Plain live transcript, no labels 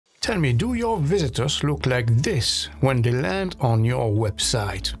Tell me, do your visitors look like this when they land on your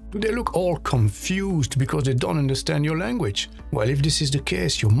website? Do they look all confused because they don't understand your language? Well, if this is the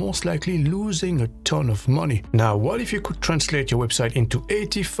case, you're most likely losing a ton of money. Now, what if you could translate your website into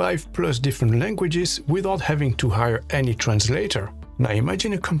 85 plus different languages without having to hire any translator? Now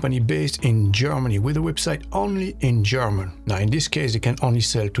imagine a company based in Germany with a website only in German. Now in this case, they can only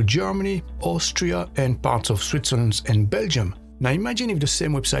sell to Germany, Austria, and parts of Switzerland and Belgium. Now imagine if the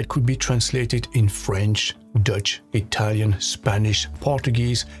same website could be translated in French, Dutch, Italian, Spanish,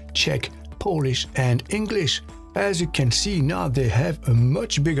 Portuguese, Czech, Polish, and English. As you can see now, they have a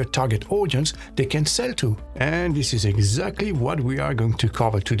much bigger target audience they can sell to. And this is exactly what we are going to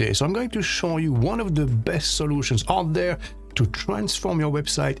cover today. So I'm going to show you one of the best solutions out there to transform your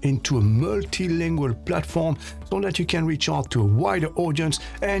website into a multilingual platform so that you can reach out to a wider audience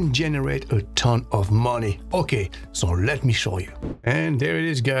and generate a ton of money. Okay, so let me show you. And there it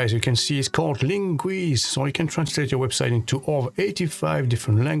is, guys. You can see it's called Linguise. So you can translate your website into over 85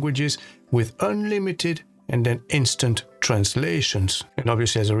 different languages with unlimited and then instant translations. And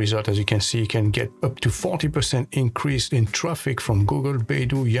obviously, as a result, as you can see, you can get up to 40% increase in traffic from Google,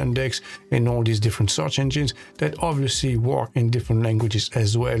 Baidu, Yandex, and all these different search engines that obviously work in different languages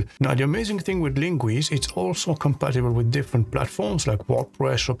as well. Now, the amazing thing with Linguise, it's also compatible with different platforms like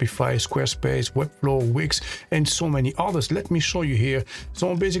WordPress, Shopify, Squarespace, Webflow, Wix, and so many others. Let me show you here.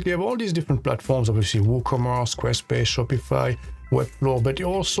 So basically, you have all these different platforms, obviously WooCommerce, Squarespace, Shopify, Webflow, but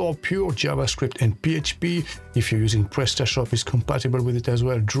also pure JavaScript and PHP. If you're using PrestaShop, is compatible with it as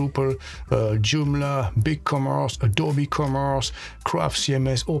well. Drupal, Joomla, BigCommerce, Adobe Commerce, Craft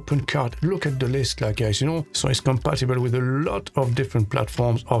CMS, OpenCart. Look at the list, like guys, you know. So it's compatible with a lot of different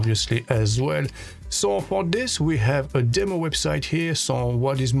platforms, obviously, as well. So for this, we have a demo website here. So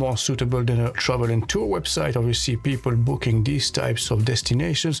what is more suitable than a travel and tour website? Obviously, people booking these types of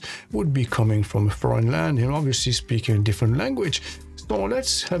destinations would be coming from a foreign land and obviously speaking a different language. So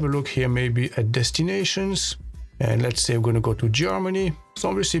let's have a look here maybe at destinations. And let's say we're going to go to Germany. So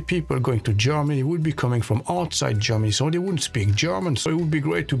obviously people going to Germany would be coming from outside Germany, so they wouldn't speak German. So it would be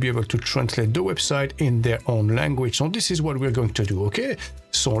great to be able to translate the website in their own language. So this is what we're going to do, okay?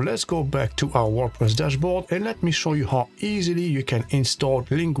 So let's go back to our WordPress dashboard and let me show you how easily you can install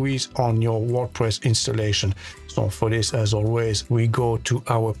Linguise on your WordPress installation. So for this, as always, we go to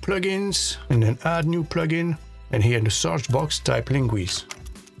our plugins and then add new plugin. And here in the search box, type Linguise.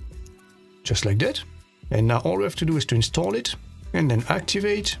 Just like that. And now all we have to do is to install it and then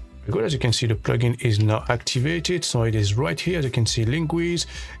activate. Good, as you can see, the plugin is now activated. So it is right here, as you can see, Linguise.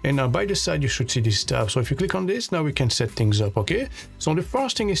 And now by the side, you should see this tab. So if you click on this, now we can set things up, okay? So the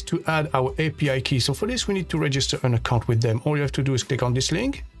first thing is to add our API key. So for this, we need to register an account with them. All you have to do is click on this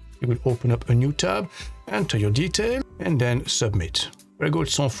link. It will open up a new tab, enter your detail, and then submit. Very good.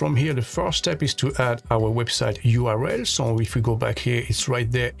 So from here, the first step is to add our website URL. So if we go back here, it's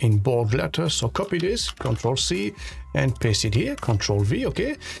right there in bold letters. So copy this, Control-C, and paste it here, Control-V,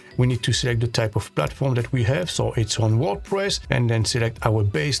 okay? We need to select the type of platform that we have. So it's on WordPress, and then select our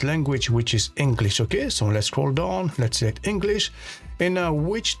base language, which is English, okay? So let's scroll down, let's select English. And now,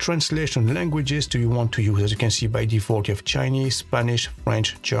 which translation languages do you want to use? As you can see, by default, you have Chinese, Spanish,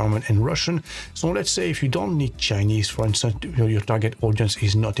 French, German, and Russian. So let's say if you don't need Chinese, for instance, your target audience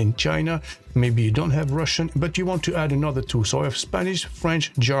is not in China, maybe you don't have Russian, but you want to add another two. So I have Spanish,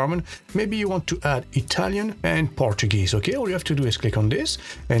 French, German. Maybe you want to add Italian and Portuguese, okay? All you have to do is click on this,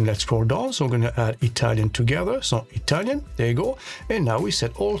 and let's scroll down. So we're going to add Italian together. So Italian, there you go. And now we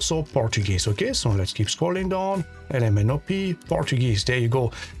set also Portuguese, okay? So let's keep scrolling down. LMNOP, Portuguese, there you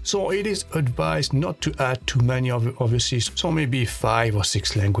go. So it is advised not to add too many, obviously, so maybe 5 or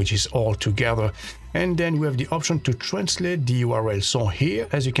 6 languages all together. And then we have the option to translate the URL. So here,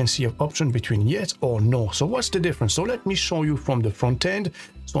 as you can see, you have option between yes or no. So what's the difference? So let me show you from the front end.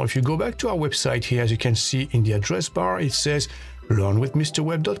 So if you go back to our website here, as you can see in the address bar, it says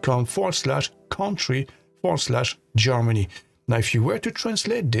learnwithmrweb.com/country/Germany. Now, if you were to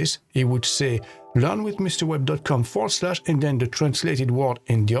translate this, it would say learnwithmrweb.com/ and then the translated word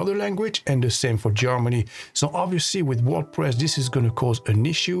in the other language, and the same for Germany. So obviously with WordPress, this is going to cause an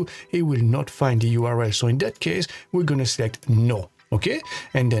issue. It will not find the URL. So in that case, we're going to select no, okay?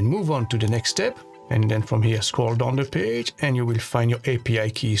 And then move on to the next step. And then from here, scroll down the page and you will find your API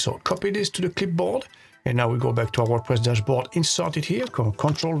key. So copy this to the clipboard. And now we go back to our WordPress dashboard, insert it here,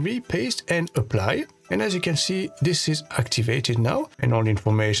 Control-V, paste and apply. And as you can see, this is activated now and all the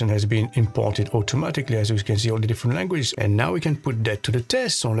information has been imported automatically, as you can see all the different languages. And now we can put that to the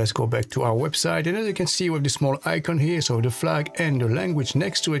test. So let's go back to our website. And as you can see, we have the small icon here, so the flag and the language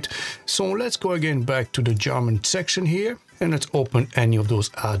next to it. So let's go again back to the German section here. and let's open any of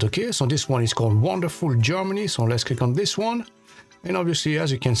those ads. Okay, so this one is called Wonderful Germany. So let's click on this one. And obviously,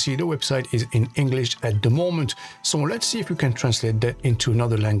 as you can see, the website is in English at the moment. So let's see if we can translate that into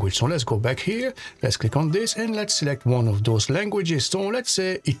another language. So let's go back here. Let's click on this and let's select one of those languages. So let's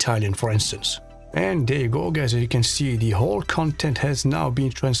say Italian, for instance. And there you go, guys. As you can see, the whole content has now been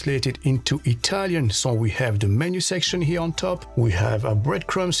translated into Italian. So we have the menu section here on top. We have our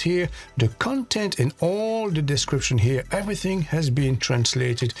breadcrumbs here, the content and all the description here. Everything has been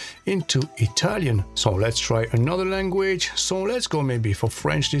translated into Italian. So let's try another language. So let's go maybe for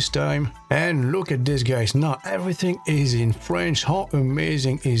French this time. And look at this, guys. Now everything is in French. How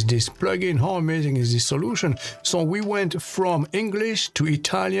amazing is this plugin? How amazing is this solution? So we went from English to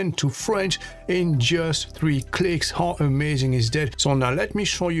Italian to French in just 3 clicks. How amazing is that? So now let me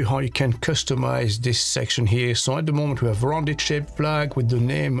show you how you can customize this section here. So at the moment we have rounded shaped flag with the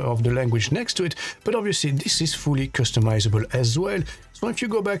name of the language next to it, but obviously this is fully customizable as well. So if you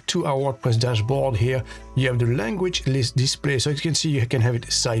go back to our WordPress dashboard here, you have the language list display. So as you can see, you can have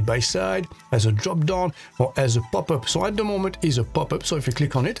it side by side, as a drop down, or as a pop-up. So at the moment is a pop-up. So if you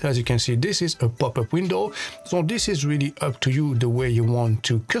click on it, as you can see, this is a pop-up window. So this is really up to you the way you want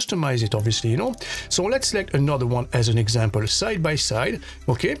to customize it, obviously, you know. So let's select another one as an example, side by side.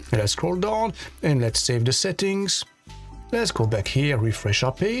 Okay, let's scroll down and let's save the settings. Let's go back here, refresh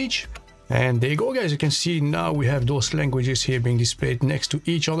our page. And there you go, guys. You can see now we have those languages here being displayed next to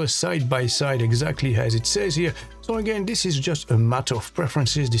each other, side by side, exactly as it says here. So again, this is just a matter of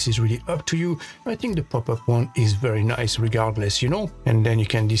preferences. This is really up to you. I think the pop-up one is very nice regardless, you know. And then you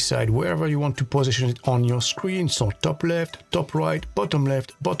can decide wherever you want to position it on your screen. So top left, top right, bottom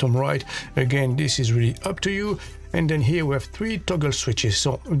left, bottom right. Again, this is really up to you. And then here we have 3 toggle switches.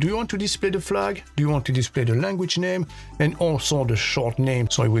 So do you want to display the flag? Do you want to display the language name? And also the short name.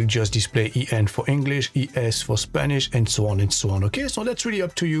 So it will just display EN for English, ES for Spanish, and so on and so on. Okay, so that's really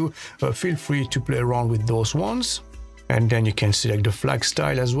up to you. Feel free to play around with those ones. And then you can select the flag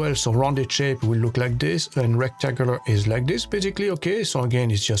style as well. So rounded shape will look like this and rectangular is like this basically. Okay, so again,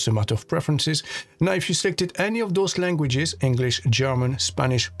 it's just a matter of preferences. Now, if you selected any of those languages, English, German,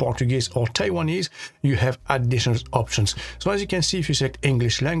 Spanish, Portuguese, or Taiwanese, you have additional options. So as you can see, if you select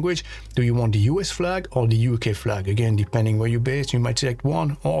English language, do you want the US flag or the UK flag? Again, depending where you're based, you might select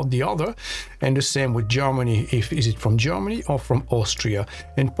one or the other. And the same with Germany, is it from Germany or from Austria?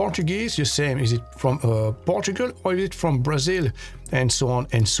 In Portuguese, the same, is it from Portugal or is it from Brazil, and so on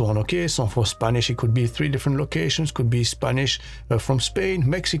and so on. Okay, so for Spanish it could be 3 different locations, could be Spanish from Spain,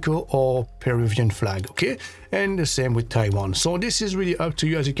 Mexico, or Peruvian flag. Okay, and the same with Taiwan. So this is really up to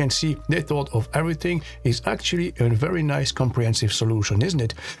you. As you can see, they thought of everything. Is actually a very nice comprehensive solution, isn't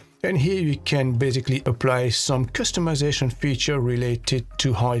it? And here you can basically apply some customization feature related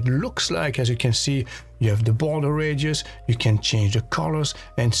to how it looks like. As you can see, you have the border radius, you can change the colors,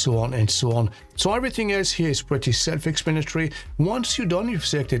 and so on and so on. So everything else here is pretty self-explanatory. Once you're done, you've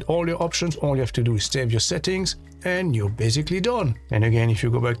selected all your options, all you have to do is save your settings, and you're basically done. And again, if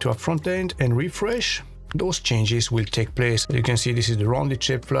you go back to our front end and refresh, those changes will take place. You can see this is the rounded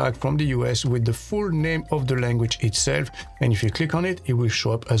shape flag from the US with the full name of the language itself. And if you click on it, it will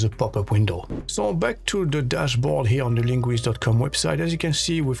show up as a pop-up window. So back to the dashboard here on the linguise.com website. As you can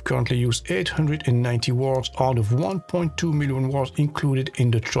see, we've currently used 890 words out of 1.2 million words included in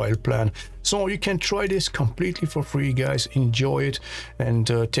the trial plan. So you can try this completely for free, guys. Enjoy it and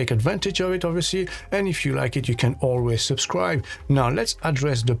take advantage of it, obviously. And if you like it, you can always subscribe. Now let's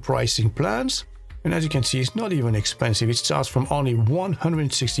address the pricing plans. And as you can see, it's not even expensive. It starts from only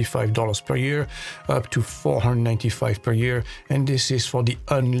 $165 per year up to $495 per year. And this is for the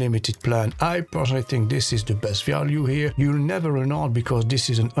unlimited plan. I personally think this is the best value here. You'll never run out because this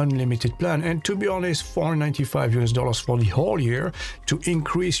is an unlimited plan. And to be honest, $495 for the whole year to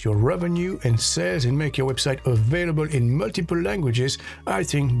increase your revenue and sales and make your website available in multiple languages. I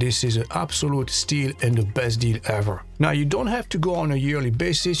think this is an absolute steal and the best deal ever. Now, you don't have to go on a yearly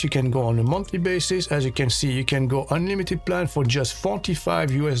basis. You can go on a monthly basis. As you can see, you can go unlimited plan for just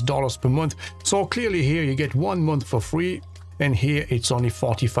 $45 per month. So clearly here you get 1 month for free. And here it's only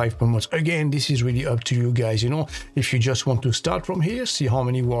 $45 per month. Again, this is really up to you guys. You know, if you just want to start from here, see how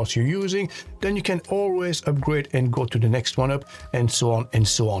many words you're using, then you can always upgrade and go to the next one up, and so on and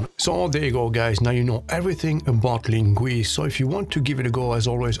so on. So there you go, guys. Now you know everything about Linguise. So if you want to give it a go, as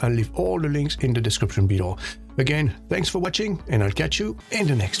always, I'll leave all the links in the description below. Again, thanks for watching, and I'll catch you in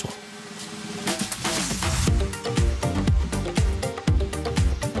the next one.